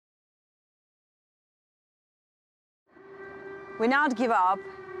We not give up.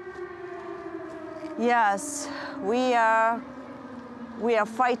 Yes, we are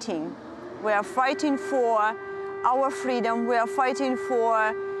fighting. We are fighting for our freedom. We are fighting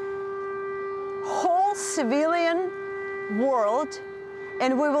for whole civilian world,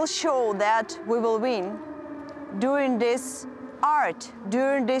 and we will show that we will win during this art,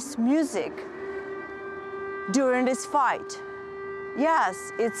 during this music, during this fight. Yes,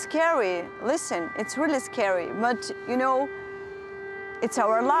 it's scary. Listen, it's really scary, but you know, it's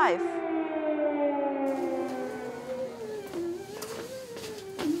our life.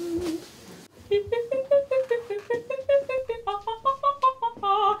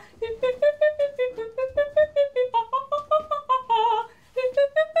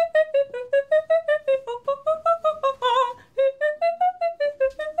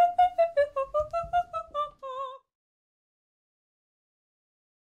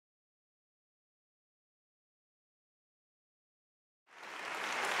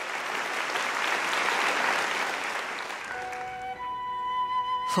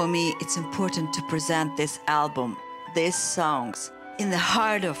 For me, it's important to present this album, these songs, in the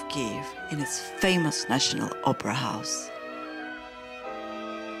heart of Kyiv, in its famous National Opera House.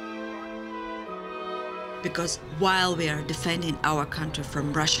 Because while we are defending our country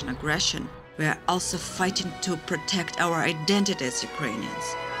from Russian aggression, we are also fighting to protect our identity as Ukrainians.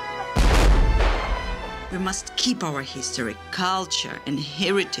 We must keep our history, culture, and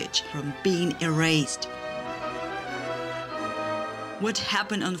heritage from being erased. What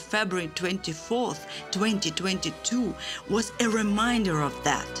happened on February 24th, 2022 was a reminder of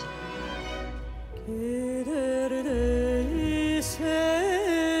that.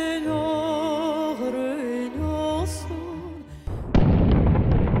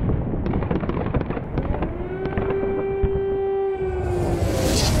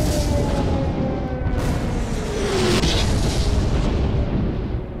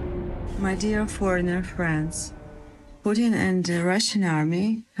 My dear foreigner friends, Putin and the Russian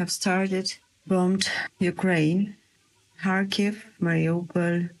army have bombed Ukraine, Kharkiv,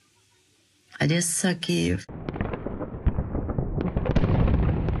 Mariupol, Odessa, Kyiv.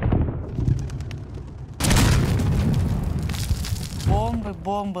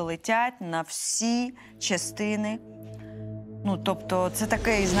 Бомби летять на всі частини. Тобто це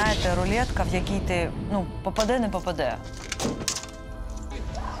такий, знаєте, рулетка, в якій ти, попаде, не попаде.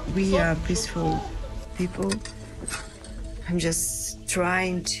 We are peaceful people. I'm just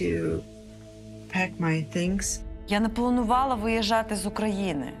trying to pack my things. Я не планувала виїжджати з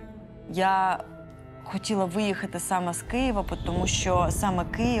України. Я хотіла виїхати саме з Києва, тому що саме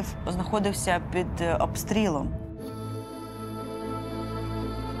Київ знаходився під обстрілом.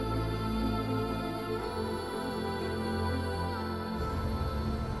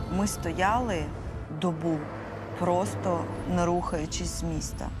 Ми стояли добу, просто не рухаючись з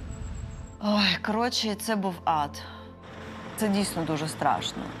міста. Ой, коротше, це був ад. Це дійсно дуже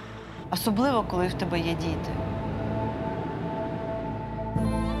страшно. Особливо, коли в тебе є діти.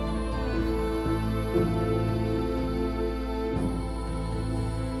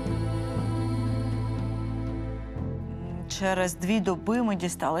 Через 2 доби ми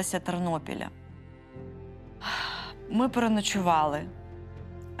дісталися Тернопіля. Ми переночували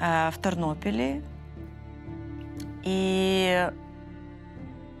в Тернопілі. І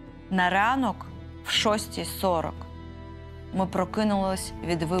на ранок в 6:40 ми прокинулись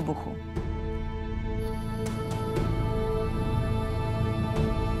від вибуху.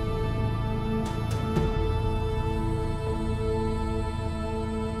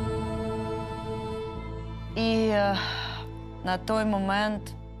 І на той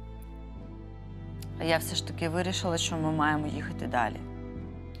момент я все ж таки вирішила, що ми маємо їхати далі.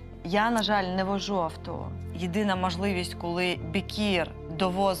 Я, на жаль, не вожу авто. Єдина можливість, коли бікір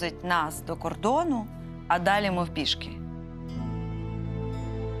довозить нас до кордону, а далі ми пішки.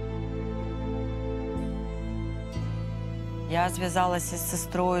 Я зв'язалася з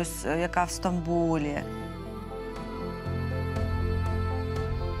сестрою, яка в Стамбулі.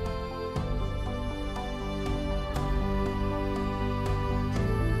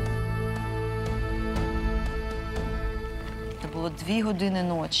 Це було 2 години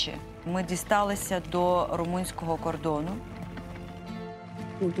ночі. Ми дісталися до румунського кордону.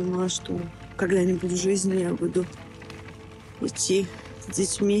 Я думала, что когда-нибудь в жизни я буду идти с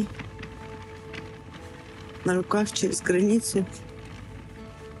детьми на руках через границу.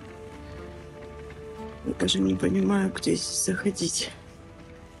 Я даже не понимаю, где здесь заходить.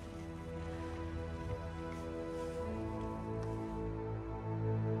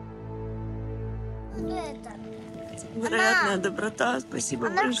 Невероятная доброта, спасибо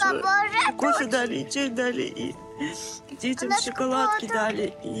большое. Кофе дали, чай дали, и Детям шоколадки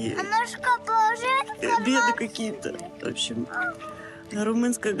дали. И обеды какие-то. В общем, на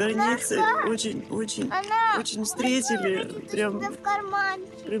румынской границе очень встретили.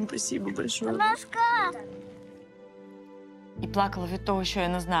 Прям спасибо большое. І плакала від того, що я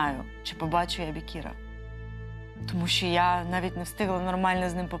не знаю, чи побачу я Бекіра. Тому що я навіть не встигла нормально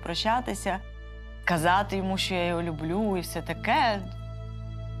з ним попрощатися, казати йому, що я його люблю і все таке.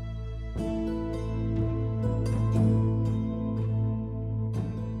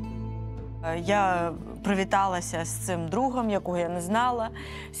 Я привіталася з цим другом, якого я не знала,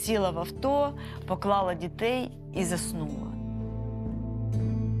 сіла в авто, поклала дітей і заснула.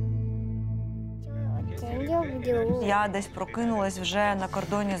 Я десь прокинулась вже на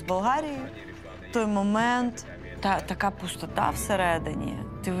кордоні з Болгарією. В той момент така пустота всередині.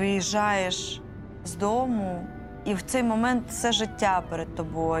 Ти виїжджаєш з дому, і в цей момент все життя перед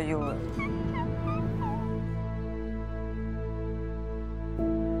тобою.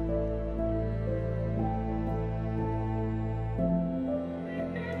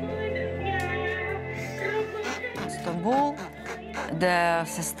 Стамбул, де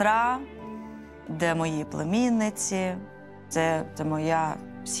сестра, де мої племінниці, це моя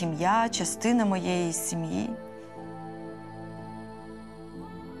сім'я, частина моєї сім'ї.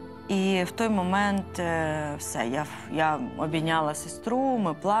 І в той момент все, я обійняла сестру,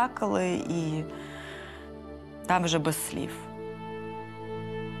 ми плакали, і там вже без слів.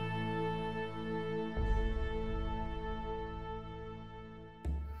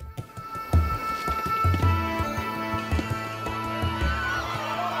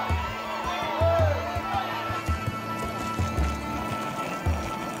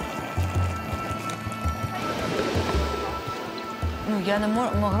 Я не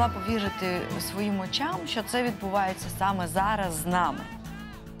могла повірити своїм очам, що це відбувається саме зараз з нами.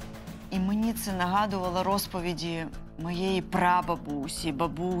 І мені це нагадувало розповіді моєї прабабусі,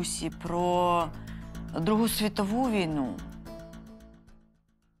 бабусі про Другу світову війну.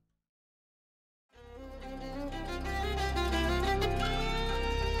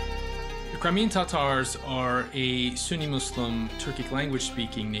 The Crimean Tatars are a Sunni Muslim Turkic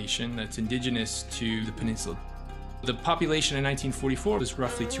language-speaking nation that's indigenous to the peninsula. The population in 1944 was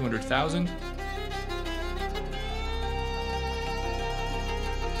roughly 200,000.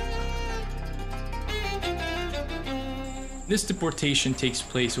 This deportation takes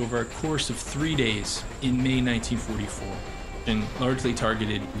place over a course of 3 days in May 1944 and largely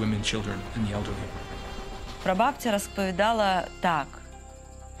targeted women, children, and the elderly. Прабабця розповідала так.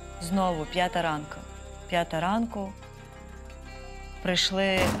 Знову 5 ранку. 5 ранку.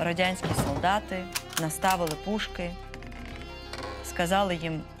 Прийшли радянські солдати, наставили пушки, сказали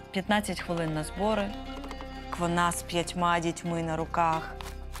їм 15 хвилин на збори. Вона з 5 дітьми на руках.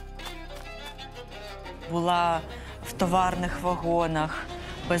 Була в товарних вагонах,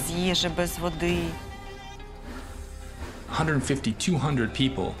 без їжі, без води. 150-200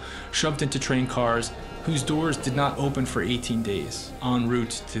 people shoved into train cars whose doors did not open for 18 days, en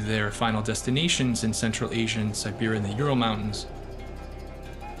route to their final destinations in Central Asia and Siberia and the Ural Mountains.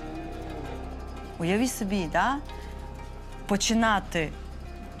 Уявіть собі, починати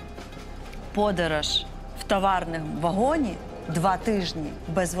подорож в товарному вагоні 2 тижні,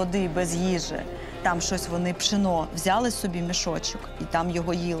 без води, без їжі. Там щось вони пшено взяли собі мішочок і там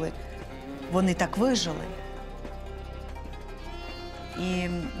його їли. Вони так вижили. І,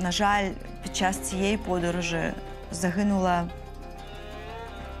 на жаль, під час цієї подорожі загинула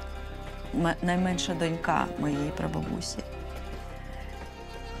найменша донька моєї прабабусі.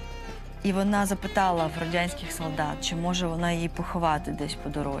 І вона запитала в радянських солдат, чи може вона її поховати десь по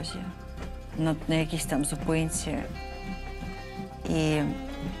дорозі, на якійсь там зупинці. І,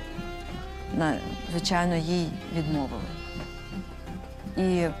 звичайно, їй відмовили.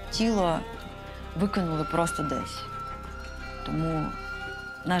 І тіло викинули просто десь. Тому,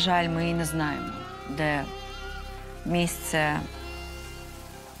 на жаль, ми і не знаємо, де місце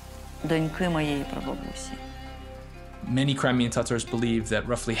доньки моєї прабабусі. Many Crimean Tatars believe that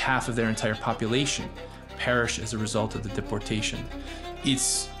roughly half of their entire population perished as a result of the deportation. It's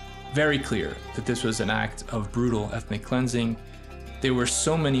very clear that this was an act of brutal ethnic cleansing. There were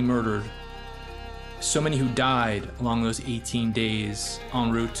so many murdered, so many who died along those 18 days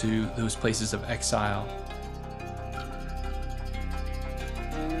en route to those places of exile.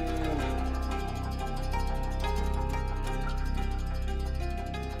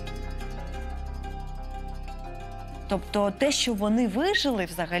 Тобто те, що вони вижили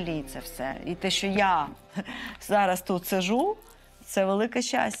взагалі це все, і те, що я зараз тут сиджу, це велике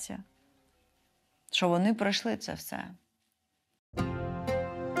щастя, що вони пройшли це все.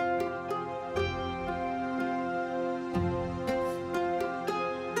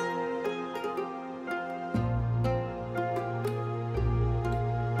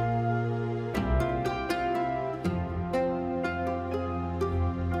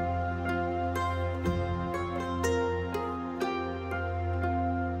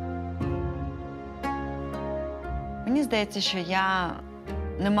 здається, що я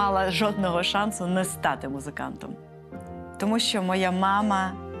не мала жодного шансу не стати музикантом. Тому що моя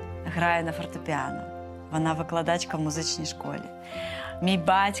мама грає на фортепіано. Вона викладачка в музичній школі. Мій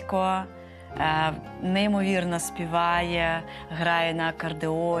батько неймовірно співає, грає на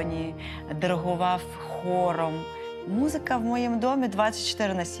акордеоні, диригував хором. Музика в моєму домі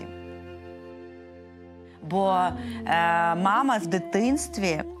 24/7. Бо мама в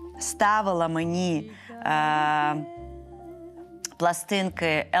дитинстві ставила мені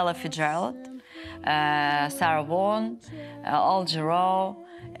пластинки Ella Fitzgerald, Sarah Vaughan, Al Jarreau,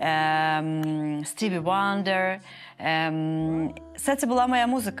 Stevie Wonder. Все це була моя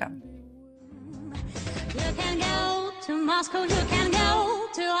музика. You can go to Moscow, you can go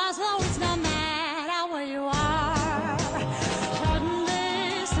to Oslo, it's no matter where you are. Short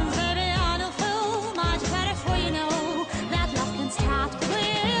distance, baby, I don't feel much better for you know that love can start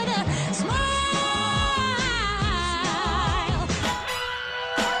with a smile.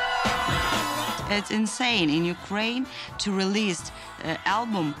 It's insane in Ukraine to release an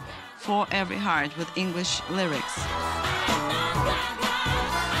album For Every Heart with English lyrics.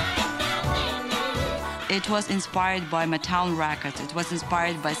 It was inspired by Motown records. It was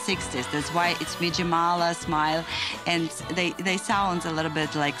inspired by 60s. That's why it's me, Jamala, Smile, and they sound a little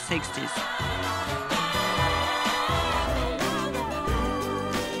bit like 60s.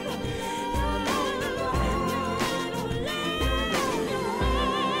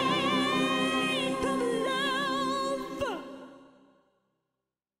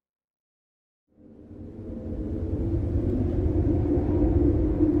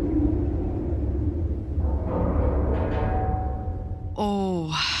 Oh,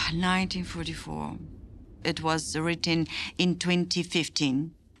 1944. It was written in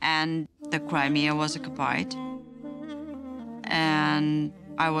 2015, and the Crimea was occupied. And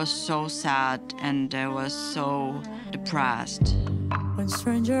I was so sad, and I was so depressed. When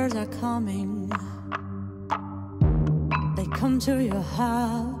strangers are coming, they come to your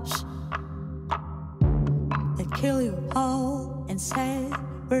house, they kill you all and say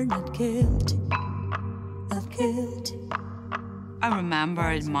we're not guilty, not guilty. I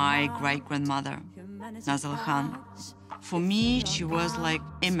remembered my great-grandmother, Nazal Khan. For me, she was like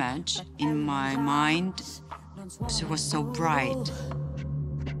image in my mind. She was so bright.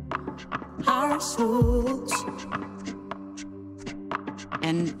 Our souls.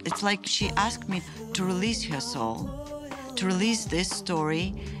 And it's like she asked me to release her soul, to release this story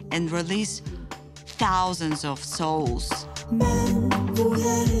and release thousands of souls.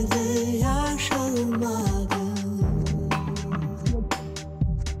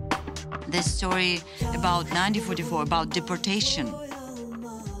 This story about 1944, about deportation.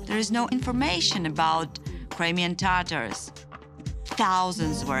 There is no information about Crimean Tatars.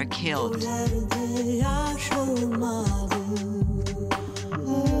 Thousands were killed.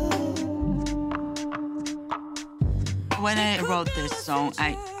 When I wrote this song,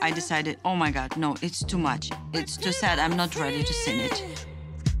 I decided, oh my God, no, it's too much. It's too sad, I'm not ready to sing it.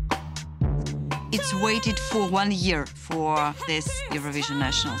 It's waited for 1 year for this Eurovision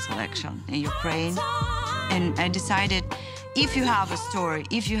national selection in Ukraine. And I decided, if you have a story,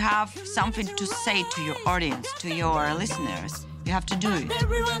 if you have something to say to your audience, to your listeners, you have to do it.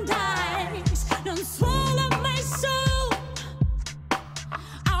 Everyone dies, don't swallow my soul,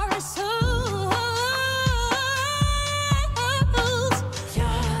 our souls.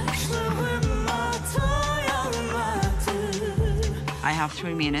 I have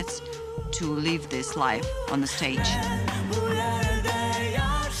 3 minutes to live this life on the stage,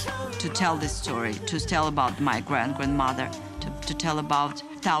 to tell this story, to tell about my grandmother, to tell about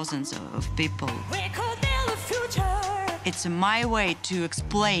thousands of people. It's my way to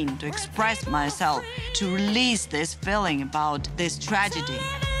explain, to express myself, to release this feeling about this tragedy.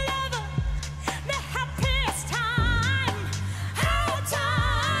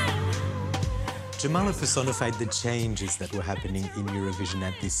 Jamala personified the changes that were happening in Eurovision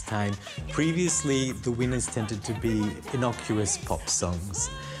at this time. Previously, the winners tended to be innocuous pop songs,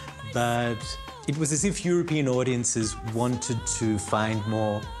 but it was as if European audiences wanted to find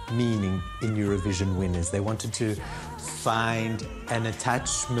more meaning in Eurovision winners. They wanted to find an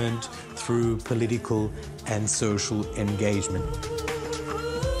attachment through political and social engagement.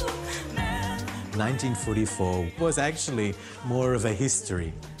 1944 was actually more of a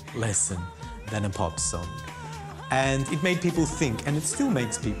history lesson than a pop song. And it made people think, and it still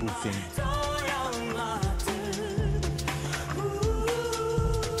makes people think.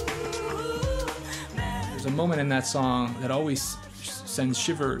 There's a moment in that song that always sends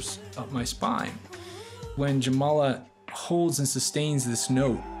shivers up my spine. When Jamala holds and sustains this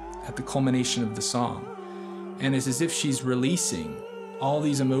note at the culmination of the song. And it's as if she's releasing all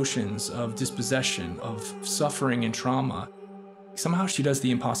these emotions of dispossession, of suffering and trauma. Somehow she does the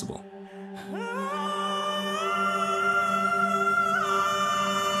impossible.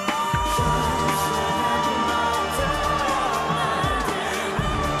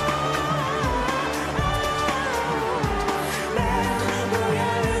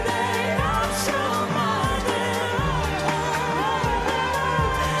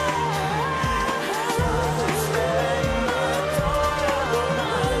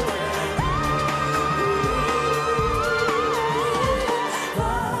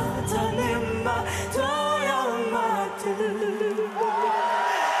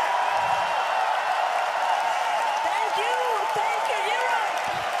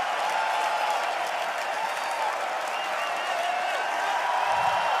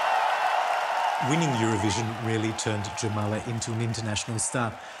 Winning Eurovision really turned Jamala into an international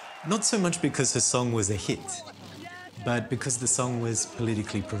star, not so much because her song was a hit, but because the song was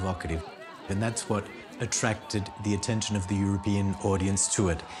politically provocative. And that's what attracted the attention of the European audience to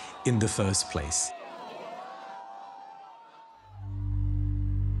it in the first place.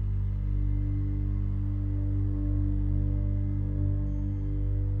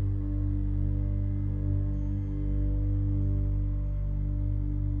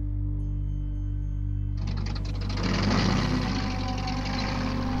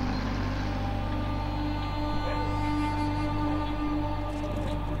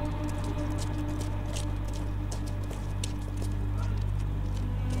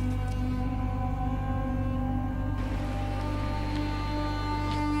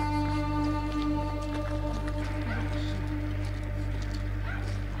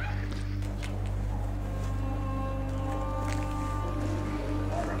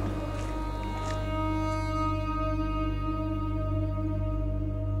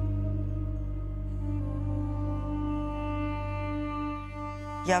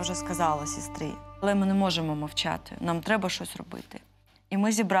 Я вже сказала сестрі, але ми не можемо мовчати, нам треба щось робити. І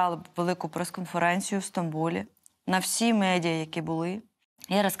ми зібрали велику прес-конференцію в Стамбулі на всі медіа, які були.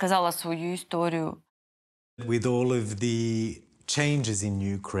 Я розказала свою історію. With all of the changes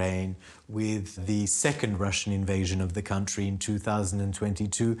in Ukraine, with the second Russian invasion of the country in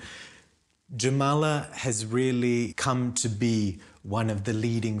 2022, Jamala has really come to be one of the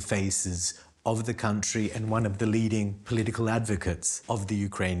leading faces of the country and one of the leading political advocates of the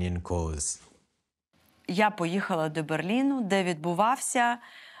Ukrainian cause. Я поїхала до Берліну, де відбувався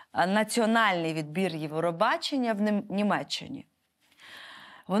національний відбір Євробачення в Німеччині.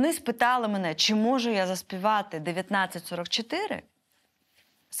 Вони спитали мене, чи можу я заспівати 1944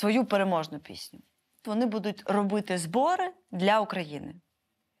 свою переможну пісню. Вони будуть робити збори для України.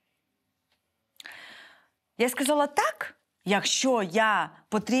 Я сказала так, якщо я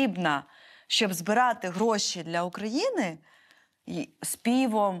потрібна, щоб збирати гроші для України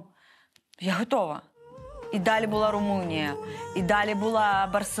співом, я готова. І далі була Румунія, і далі була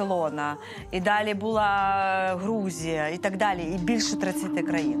Барселона, і далі була Грузія, і так далі, і більше 30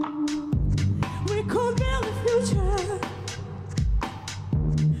 країн.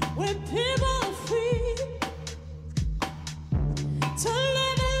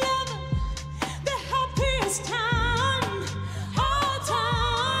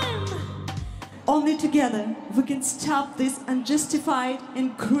 Only together we can stop this unjustified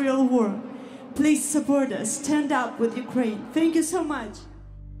and cruel war. Please support us. Stand up with Ukraine. Thank you so much.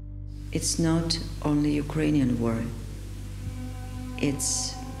 It's not only Ukrainian war. It's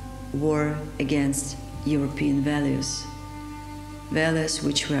war against European values. Values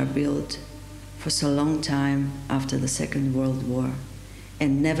which were built for so long time after the Second World War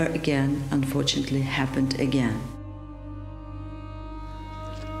and never again, unfortunately, happened again.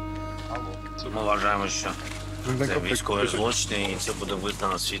 Ми вважаємо, що це військові злочини, і це буде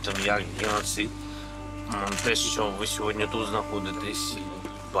визнано світом як геноцид. Те, що ви сьогодні тут знаходитесь,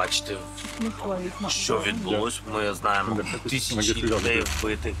 бачите, що відбулось. Ми знаємо тисячі людей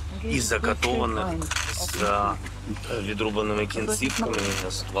вбитих і закатованих з відрубаними кінцівками,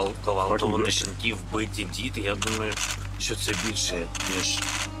 зґвалтовані жінки, вбиті діти. Я думаю, що це більше, ніж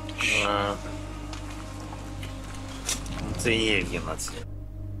це є геноцид.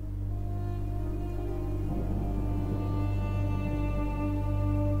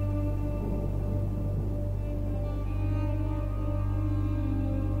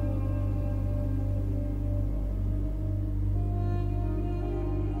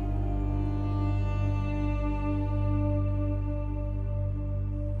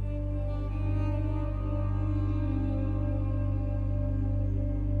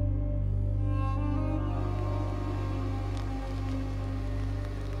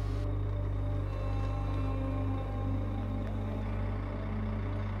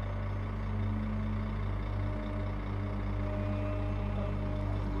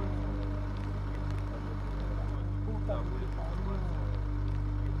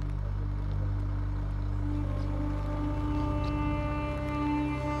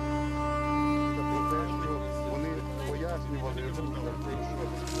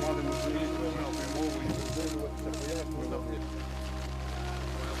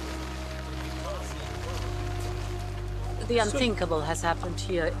 The unthinkable has happened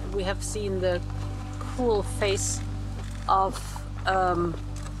here. We have seen the cruel face of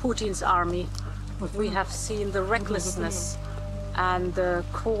Putin's army. We have seen the recklessness and the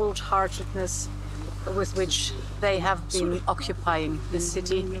cold-heartedness with which they have been occupying the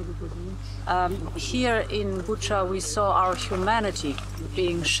city. Here in Bucha, we saw our humanity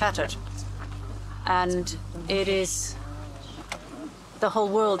being shattered. And it is, the whole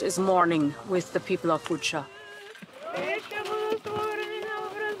world is mourning with the people of Bucha.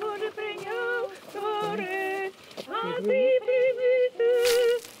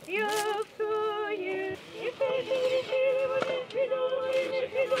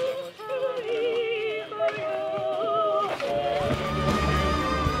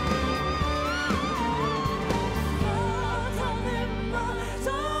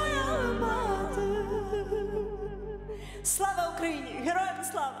 Слава Україні! Героям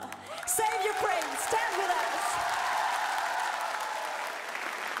слава! Save Ukraine! Stand with us!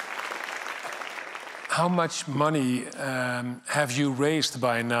 How much money have you raised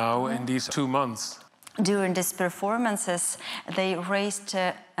by now in these 2 months? During these performances, they raised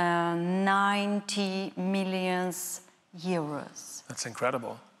 90 million euros. That's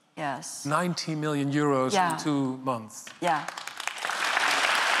incredible. Yes. 90 million euros in 2 months. Yeah.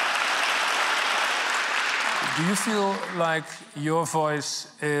 Do you feel like your voice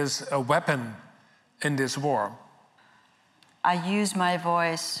is a weapon in this war? I use my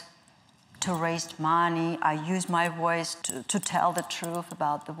voice to raise money. I use my voice to tell the truth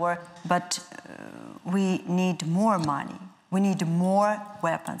about the war. But we need more money. We need more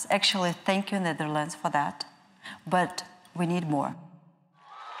weapons. Actually, thank you, Netherlands, for that. But we need more.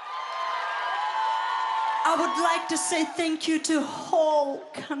 I would like to say thank you to the whole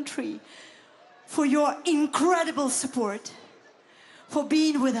country for your incredible support, for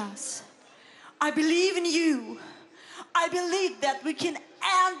being with us. I believe in you. I believe that we can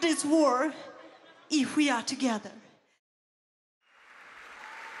end this war if we are together.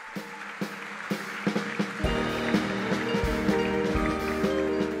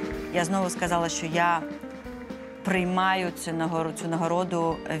 Я знову сказала, що я приймаю цю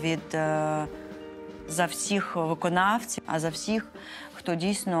нагороду за всіх виконавців, а за всіх, хто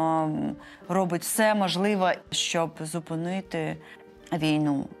дійсно робить все можливе, щоб зупинити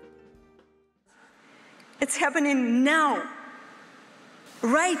війну. It's happening now,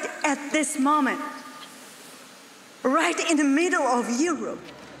 right at this moment, right in the middle of Europe.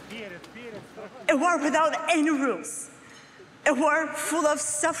 A war without any rules, a war full of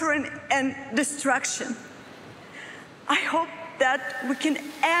suffering and destruction. I hope that we can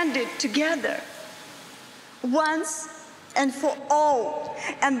end it together, once and for all,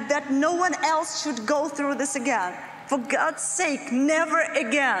 and that no one else should go through this again. For God's sake, never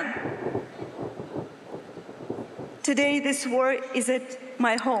again. Today, this war is at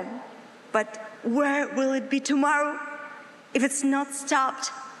my home, but where will it be tomorrow if it's not stopped?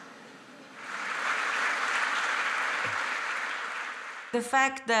 The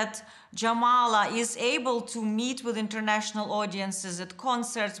fact that Jamala is able to meet with international audiences at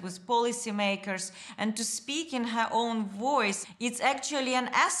concerts with policymakers and to speak in her own voice, it's actually an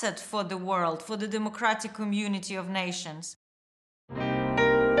asset for the world, for the democratic community of nations.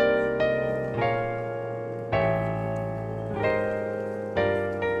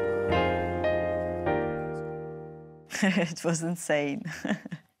 It was insane.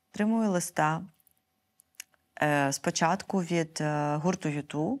 Отримую листа спочатку від гурту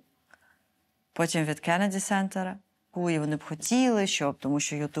U2, потім від Kennedy Center. І вони б хотіли, тому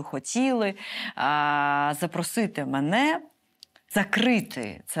що U2 хотіли запросити мене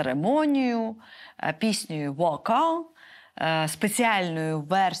закрити церемонію піснею Walk On, спеціальною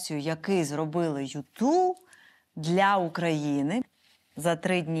версією, яку зробили U2 для України. За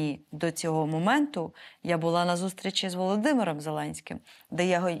 3 дні до цього моменту я була на зустрічі з Володимиром Зеленським, де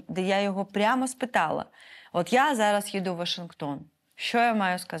я його прямо спитала: от я зараз їду в Вашингтон, що я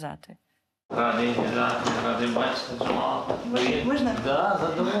маю сказати? Радий бачити, Джамала. Можна? Так,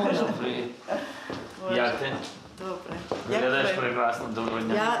 задоволено. Привіт. Як ти? Добре. Виглядаєш прекрасно, доброго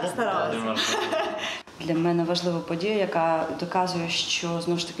дня. Я старалася. Для мене важлива подія, яка доказує, що,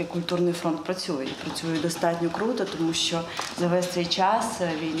 знову ж таки, культурний фронт працює. І працює достатньо круто, тому що за весь цей час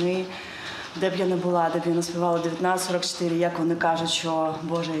війни Де б я не була, де б я не співала 1944, як вони кажуть, що,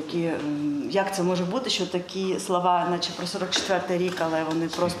 Боже, як це може бути, що такі слова, наче про 44-й рік, але вони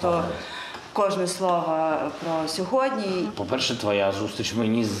просто кожне слово про сьогодні. По-перше, твоя зустріч,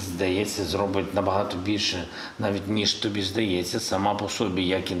 мені здається, зробить набагато більше, навіть ніж тобі здається, сама по собі,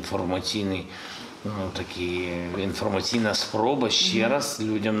 як інформаційна спроба ще раз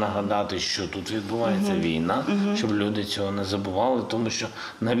людям нагадати, що тут відбувається війна, щоб люди цього не забували, тому що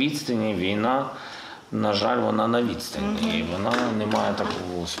на відстані війна, на жаль, вона на відстані, і вона не має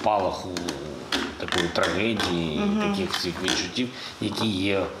такого спалаху, такої трагедії, таких всіх відчуттів, які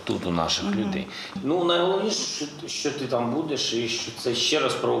є тут у наших людей. Ну, найголовніше, що ти там будеш, і що це ще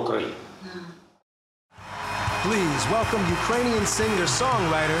раз про Україну. Please welcome Ukrainian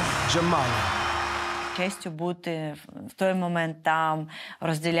singer-songwriter Jamala. Честю бути в той момент там,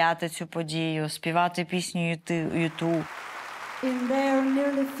 розділяти цю подію, співати пісню U2. In their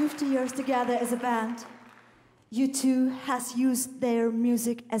nearly 50 years together as a band, U2 has used their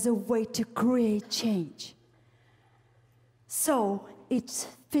music as a way to create change. So it's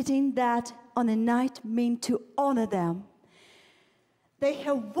fitting that on a night meant to honor them, they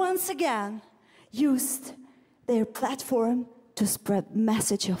have once again used their platform to spread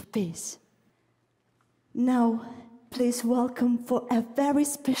message of peace. Now, please welcome for a very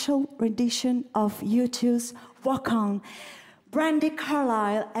special rendition of U2's Walk On, Brandy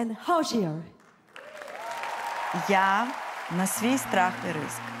Carlisle and Hozier. Я на свій страх і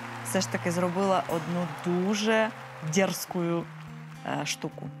ризик все ж таки зробила одну дуже дерзку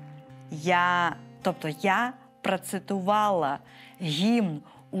штуку. Я процитувала гімн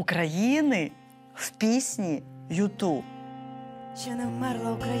України в пісні U2. Ще не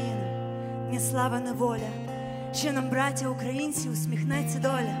вмерла Україна, ні слава, ні воля. Ще нам, браття українці, усміхнеться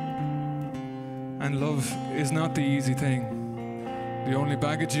доля. And love is not the easy thing. The only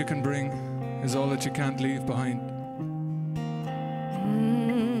baggage you can bring is all that you can't leave behind.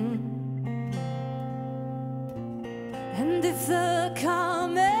 And if the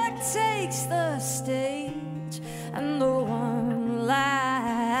comet takes the stage and no one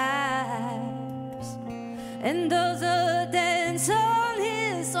laughs and does a dance on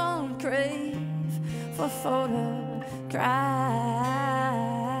his own grave for photograph,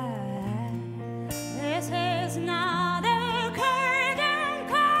 this is not a curtain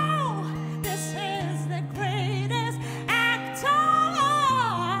call. This is the greatest act of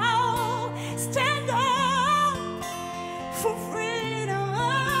all. Stand up for freedom.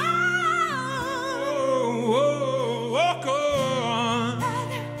 Walk on,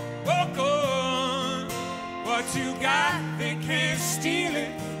 walk on. What you got, they can't steal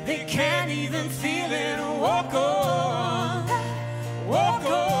it. They can't even feel it. Walk on, walk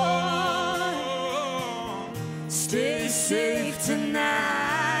on. Stay safe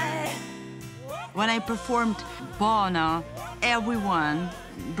tonight. When I performed Bono, everyone,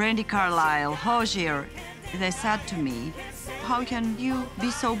 Brandy Carlisle, Hozier, they said to me, how can you be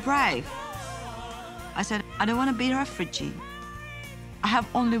so brave? I said, I don't want to be a refugee. I have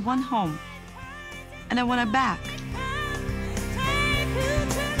only one home, and I want it back.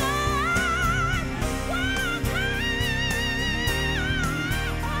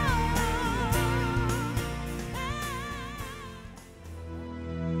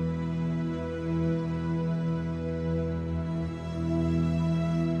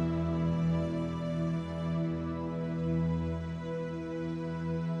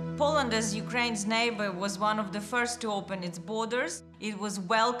 Poland, as Ukraine's neighbor, was one of the first to open its borders. It was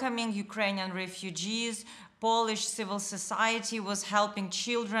welcoming Ukrainian refugees. Polish civil society was helping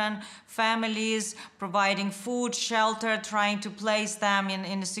children, families, providing food, shelter, trying to place them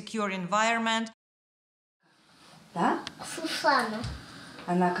in a secure environment. Да? Сусана.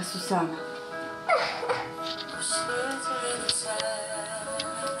 Анака Сусана.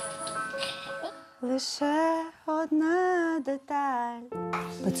 Лише одна деталь.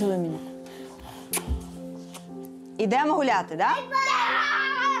 Поцілуй мене. Ідемо гуляти, да?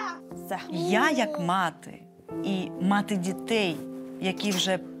 Все. Я як мати і мати дітей, які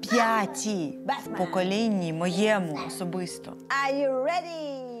вже 5-ті в поколінні моєму особисто Are you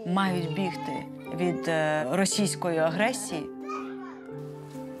ready? мають бігти від російської агресії.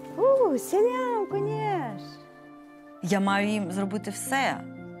 Селям, конечно. Я маю їм зробити все,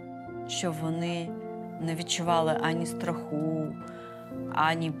 щоб вони не відчували ані страху,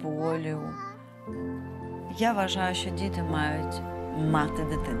 ані болю. Я вважаю, що діти мають мати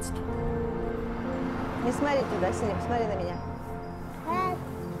дитинство. Не смотри туда, Селим, смотри на меня.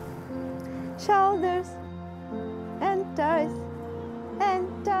 Shoulders and toes and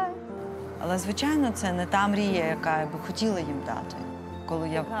toes. Але, звичайно, це не та мрія, яка я би хотіла їм дати. коли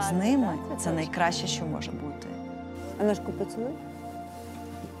я з ними, це найкраще, що може бути. А ножку поцілуй.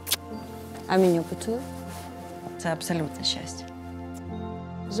 А меню поцілуй. Це абсолютне щастя.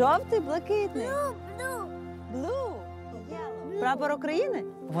 Жовтий, блакитний. Blue. Прапор України?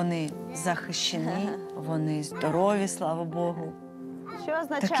 Вони захищені, вони здорові, слава Богу. Що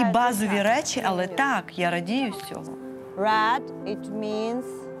означає? Такі базові речі, але так, я радію з цього. Red, it means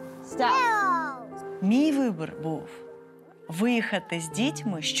stop. Мій вибір був виїхати з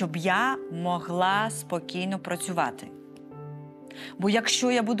дітьми, щоб я могла спокійно працювати. Бо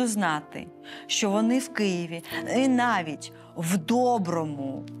якщо я буду знати, що вони в Києві, і навіть в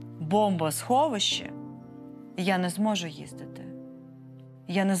доброму бомбосховищі, я не зможу їздити.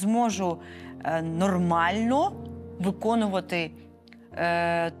 Я не зможу нормально виконувати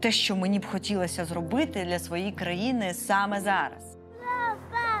те, що мені б хотілося зробити для своєї країни саме зараз.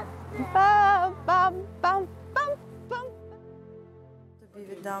 Тобі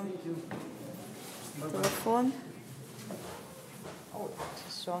віддам телефон.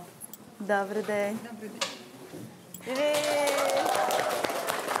 Що? Добрий день. Привіт!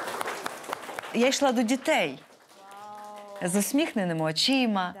 Я йшла до дітей з усміхненими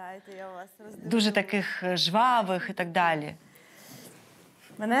очима, дуже таких жвавих і так далі.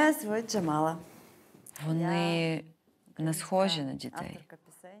 Мене звуть Джамала. Вони не схожі на дітей.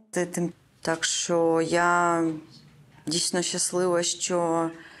 Так що я дійсно щаслива, що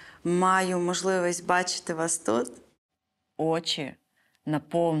маю можливість бачити вас тут. Очі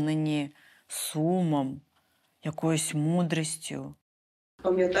наповнені сумом, якоюсь мудрістю.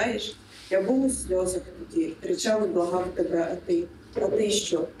 Пам'ятаєш, я був у сльозах тоді, кричав і благав тебе, а ти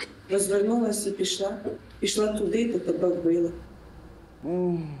що? Розвернулася і пішла туди, де тебе вбили.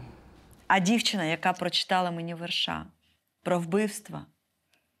 А дівчина, яка прочитала мені вірша про вбивство,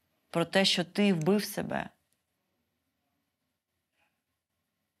 про те, що ти вбив себе.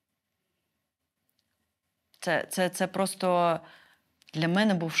 Це просто для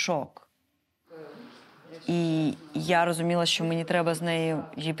мене був шок. І я розуміла, що мені треба з нею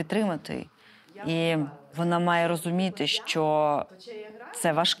її підтримати. І вона має розуміти, що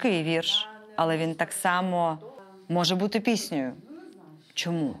це важкий вірш, але він так само може бути піснею.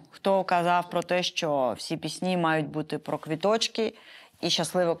 Чому? Хто казав про те, що всі пісні мають бути про квіточки і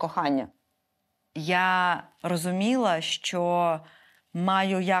щасливе кохання? Я розуміла, що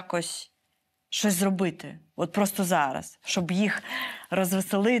маю якось щось зробити. От просто зараз. Щоб їх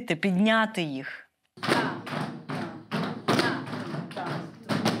розвеселити, підняти їх.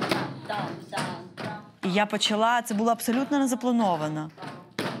 І я почала, це було абсолютно не заплановано.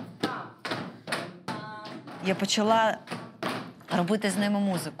 Я почала робити з ними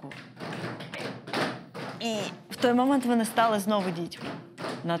музику. І в той момент вони стали знову дітьми.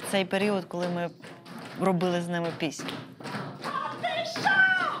 На цей період, коли ми робили з ними пісню.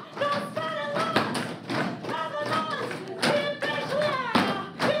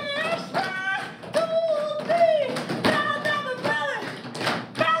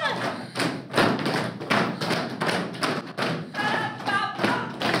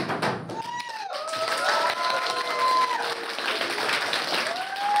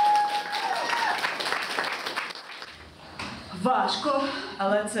 Важко,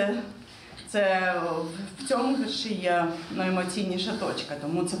 але це в цьому вірші є найемоційніша точка,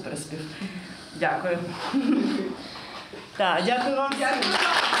 тому це приспів. Дякую. Так, дякую вам.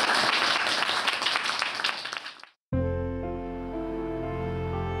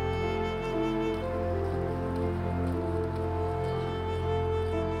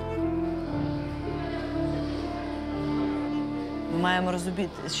 Ми маємо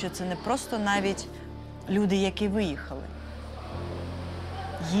розуміти, що це не просто навіть люди, які виїхали.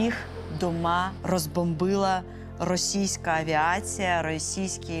 Їх дома розбомбила російська авіація,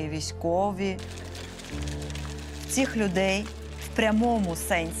 російські військові. Цих людей в прямому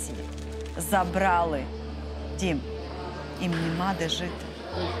сенсі забрали дім. Їм нема де жити.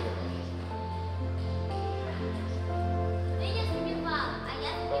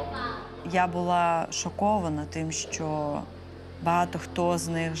 Я була шокована тим, що багато хто з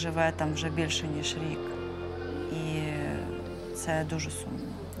них живе там вже більше, ніж рік. І це дуже сумно.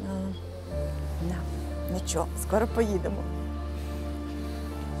 Нічого, скоро поїдемо.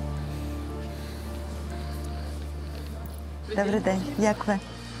 Добрий день. Як ви?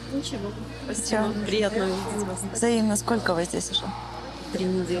 Ничего. Спасибо. Приятно видеть вас. Взаимно. Сколько вы здесь уже? 3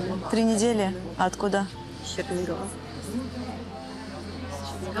 недели. 3 недели? А откуда? Чернигова.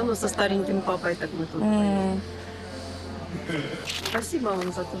 Ну, со стареньким папой так мы тут. Спасибо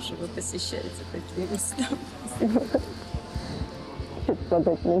вам за то, что вы посещаете такие места.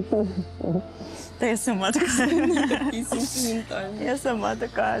 Та я сама така. Я сама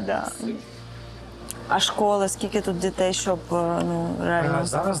така, да. А школа, скільки тут дітей, щоб, ну, реально?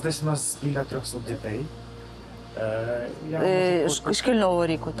 Зараз десь у нас біля 300 дітей. Шкільного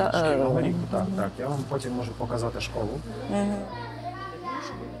ріку, так? Шкільного ріку, так, так. Я вам потім можу показати школу.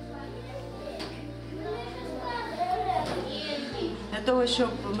 Для того, щоб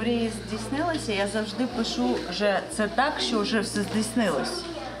мрії здійснилися, я завжди пишу вже це так, що вже все здійснилось.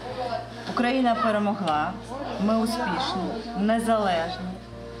 Україна перемогла, ми успішні, незалежні,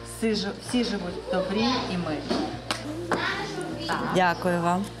 всі живуть в добрі і мирі. Дякую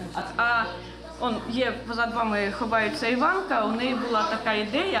вам. А он є позад вами ховається Іванка. У неї була така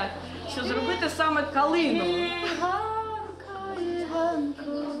ідея, що зробити саме калину.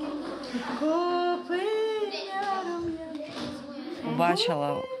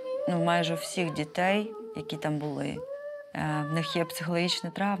 Побачила майже всіх дітей, які там були. В них є психологічні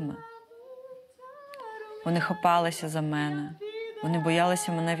травми. Вони хапалися за мене. Вони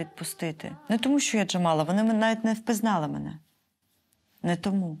боялися мене відпустити. Не тому, що я Джамала, вони навіть не впізнали мене. Не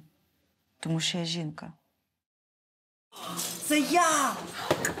тому. Тому що я жінка. Це я!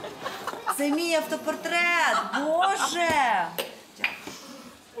 Це мій автопортрет! Боже!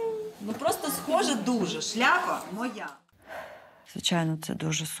 Ну просто схоже дуже. Шляпа моя. Звичайно, це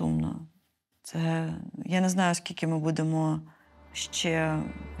дуже сумно. Я не знаю, скільки ми будемо ще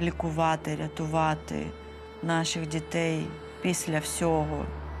лікувати, рятувати наших дітей після всього.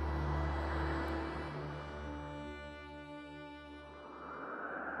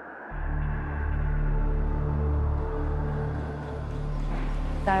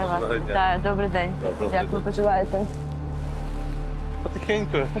 Вітаю вас. Вітаю, добрий день. Як ви почуваєте?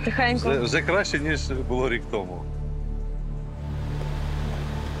 Потихеньку. Потихеньку. Вже краще, ніж було рік тому.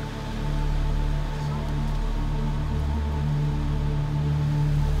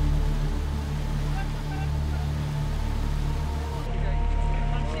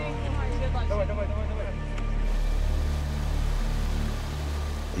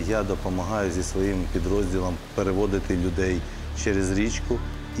 Я допомагаю зі своїм підрозділом переводити людей через річку,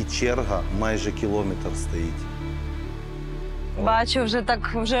 і черга майже кілометр стоїть. Бачу, вже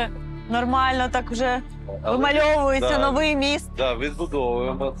так нормально, так вже вимальовується новий міст. Так,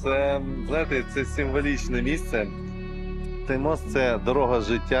 відбудовуємо. Це, знаєте, це символічне місце. Цей мост – це дорога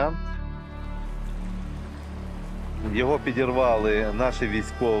життя. Його підірвали наші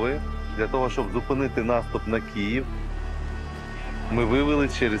військові для того, щоб зупинити наступ на Київ. Ми вивели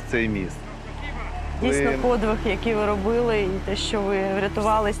через цей міст. Дійсно, подвиг, який ви робили, і те, що ви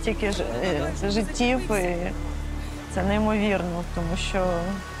врятували стільки життів, і це неймовірно, тому що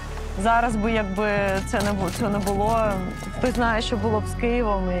зараз би, якби це не було, хто знає, що було б з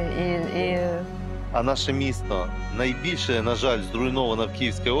Києвом. А наше місто найбільше, на жаль, зруйновано в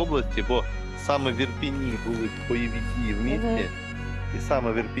Київській області, бо саме в Ірпіні були бойові дії в місті. І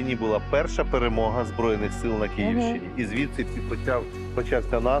саме в Ірпіні була перша перемога Збройних сил на Київщині. І звідси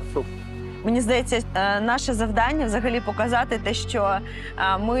почався наступ. Мені здається, наше завдання взагалі показати те, що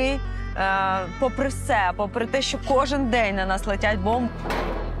ми, попри все, попри те, що кожен день на нас летять бомби,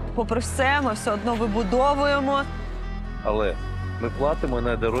 попри все, ми все одно вибудовуємо. Але ми платимо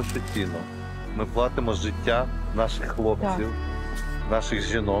найдорожчу ціну. Ми платимо життя наших хлопців, наших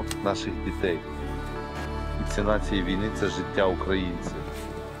жінок, наших дітей. І ціна цієї війни – це життя українців.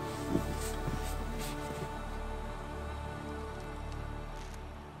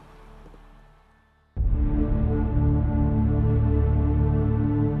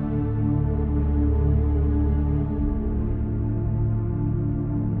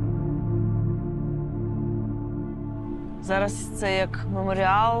 Зараз це як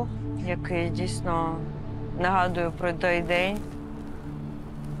меморіал, який дійсно нагадує про той день.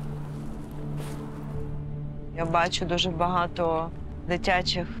 Я бачу дуже багато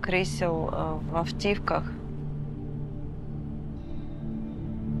дитячих крісел в автівках.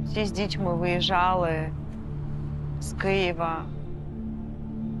 Всі з дітьми виїжджали з Києва.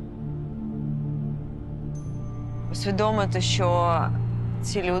 Усвідомити, що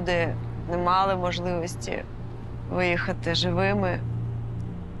ці люди не мали можливості виїхати живими,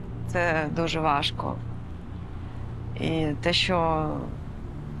 це дуже важко. І те, що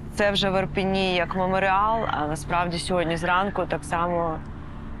це вже в Ірпіні як меморіал, а насправді сьогодні зранку так само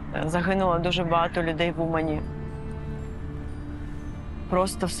загинуло дуже багато людей в Умані.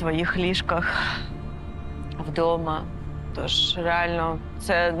 Просто в своїх ліжках, вдома. Тож реально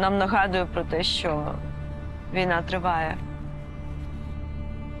це нам нагадує про те, що війна триває.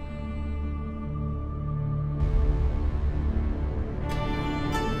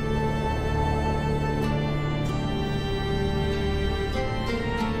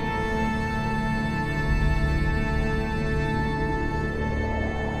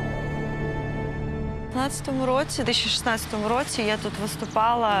 2016 році я тут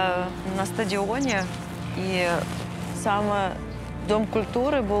виступала на стадіоні, і саме Дом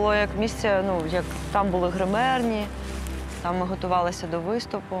культури було як місце, як там були гримерні, там ми готувалися до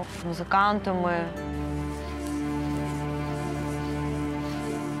виступу з музикантами.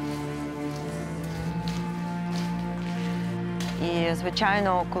 І,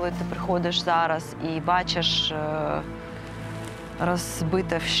 звичайно, коли ти приходиш зараз і бачиш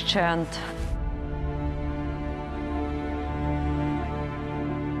розбите вщент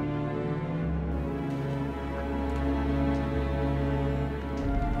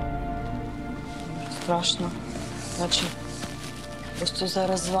страшно, наче просто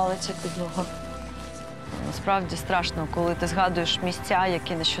зараз звалиться підлога. Насправді страшно, коли ти згадуєш місця,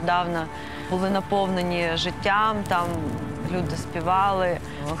 які нещодавно були наповнені життям, там люди співали,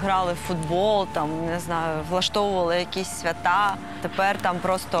 грали в футбол, там, не знаю, влаштовували якісь свята. Тепер там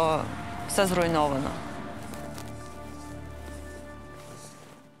просто все зруйновано.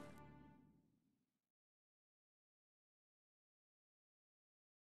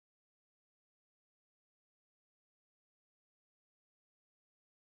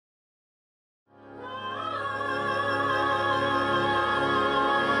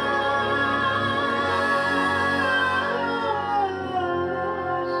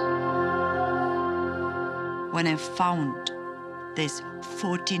 When I found these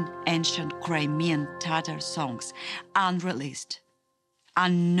 14 ancient Crimean Tatar songs, unreleased,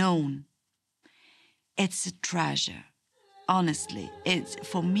 unknown, it's a treasure. Honestly,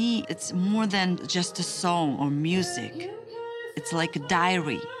 for me, it's more than just a song or music. It's like a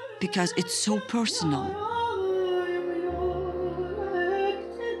diary because it's so personal.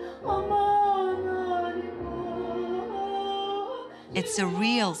 It's a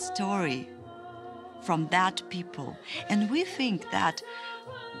real story from that people. And we think that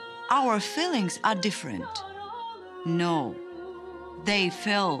our feelings are different. No, they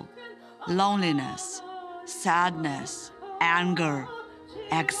feel loneliness, sadness, anger,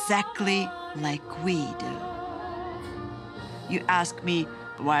 exactly like we do. You ask me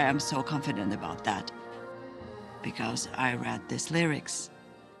why I'm so confident about that. Because I read these lyrics.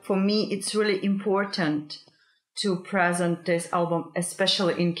 For me, it's really important to present this album,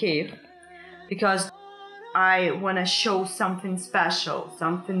 especially in Kyiv, because I want to show something special,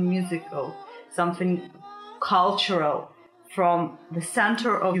 something musical, something cultural from the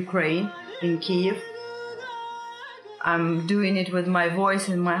center of Ukraine in Kyiv. I'm doing it with my voice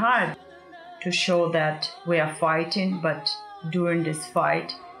and my heart to show that we are fighting, but during this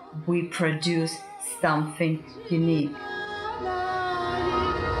fight, we produce something unique.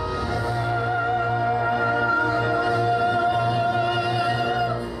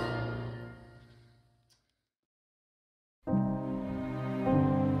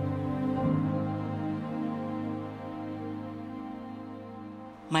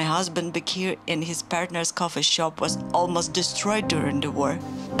 My husband Bekir in his partner's coffee shop was almost destroyed during the war.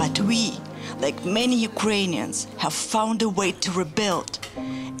 But we, like many Ukrainians, have found a way to rebuild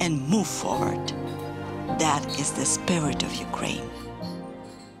and move forward. That is the spirit of Ukraine.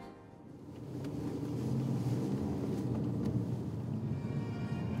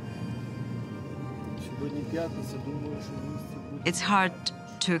 It's hard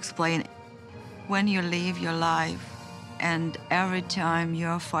to explain. When you live your life, and every time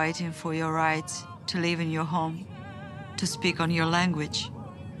you're fighting for your rights to live in your home, to speak on your language,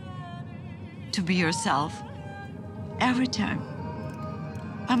 to be yourself, every time.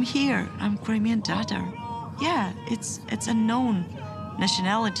 I'm here, I'm Crimean Tatar. Yeah, it's a known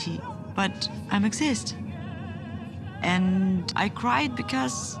nationality, but I exist. And I cried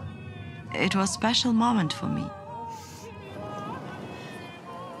because it was a special moment for me.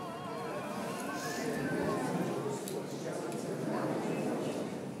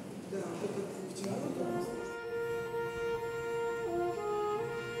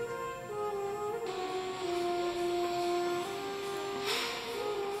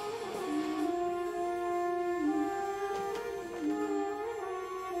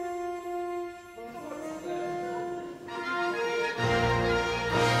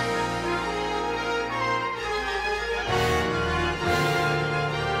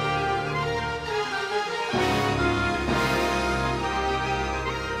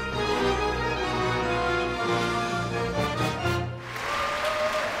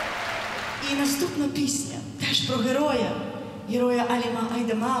 І наступна пісня теж про героя Аліма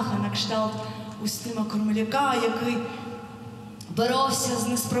Айдамаха, на кшталт Устима Кормеляка, який боровся з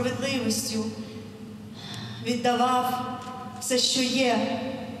несправедливістю, віддавав все, що є,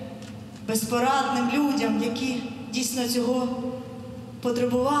 безпорадним людям, які дійсно цього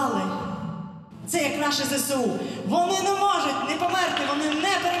потребували. Це як наше ЗСУ. Вони не можуть не померти, вони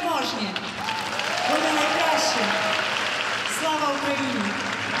непереможні. Вони найкращі. Слава Україні!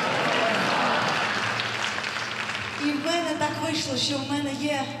 І в мене так вийшло, що в мене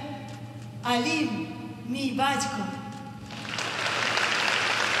є Алім, мій батько,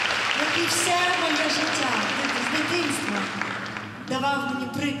 який все моє життя з дитинства давав мені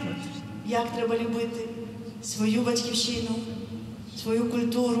приклад, як треба любити свою батьківщину, свою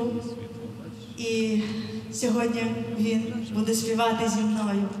культуру. І сьогодні він буде співати зі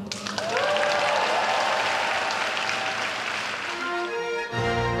мною.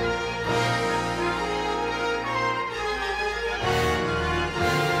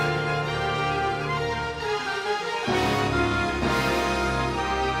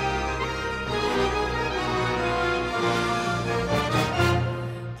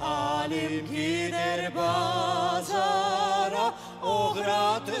 Alim gider bazara,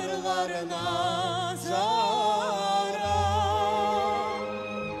 ogratırlar nazara.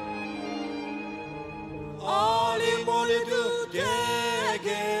 Alim oldu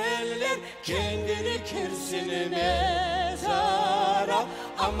degenler, kendini kirsin mezara.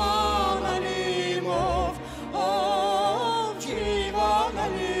 Aman Alim of, of civan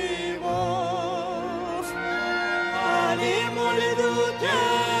Alim of. Alim oldu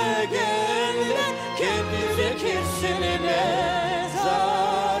degenler, kendini kirsin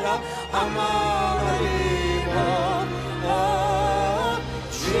mezara. Aman Alim of, of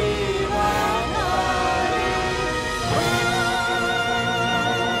civan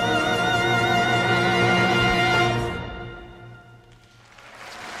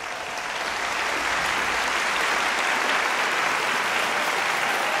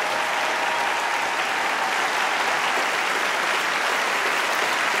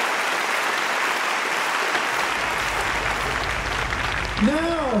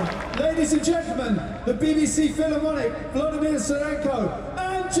Now, ladies and gentlemen, the BBC Philharmonic, Vladimir Serenko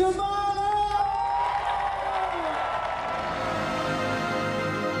and Jamala!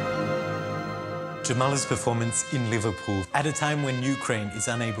 Jamala's performance in Liverpool, at a time when Ukraine is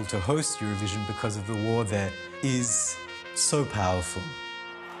unable to host Eurovision because of the war there, is so powerful.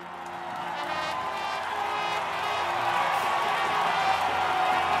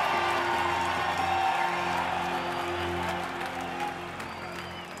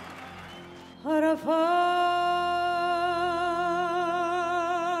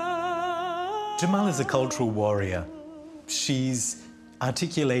 Jamala is a cultural warrior. She's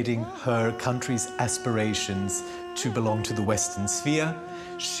articulating her country's aspirations to belong to the Western sphere.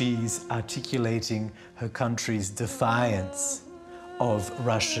 She's articulating her country's defiance of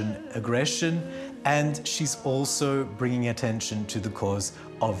Russian aggression, and she's also bringing attention to the cause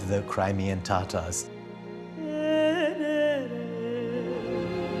of the Crimean Tatars.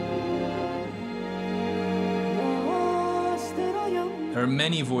 There are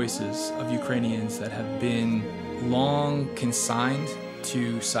many voices of Ukrainians that have been long consigned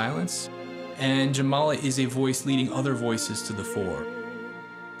to silence, and Jamala is a voice leading other voices to the fore.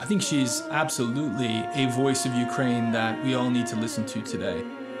 I think she's absolutely a voice of Ukraine that we all need to listen to today.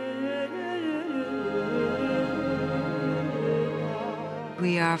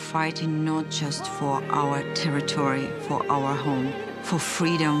 We are fighting not just for our territory, for our home, for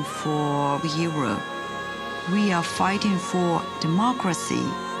freedom, for Europe. We are fighting for democracy.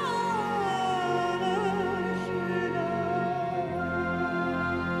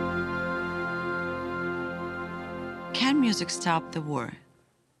 Can music stop the war?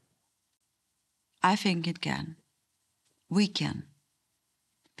 I think it can. We can.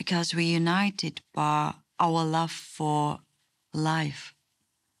 Because we're united by our love for life,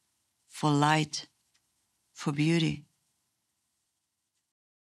 for light, for beauty.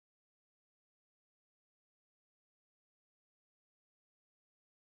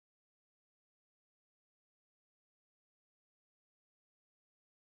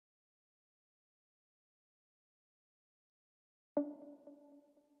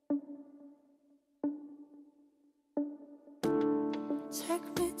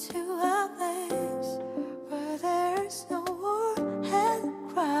 Take me to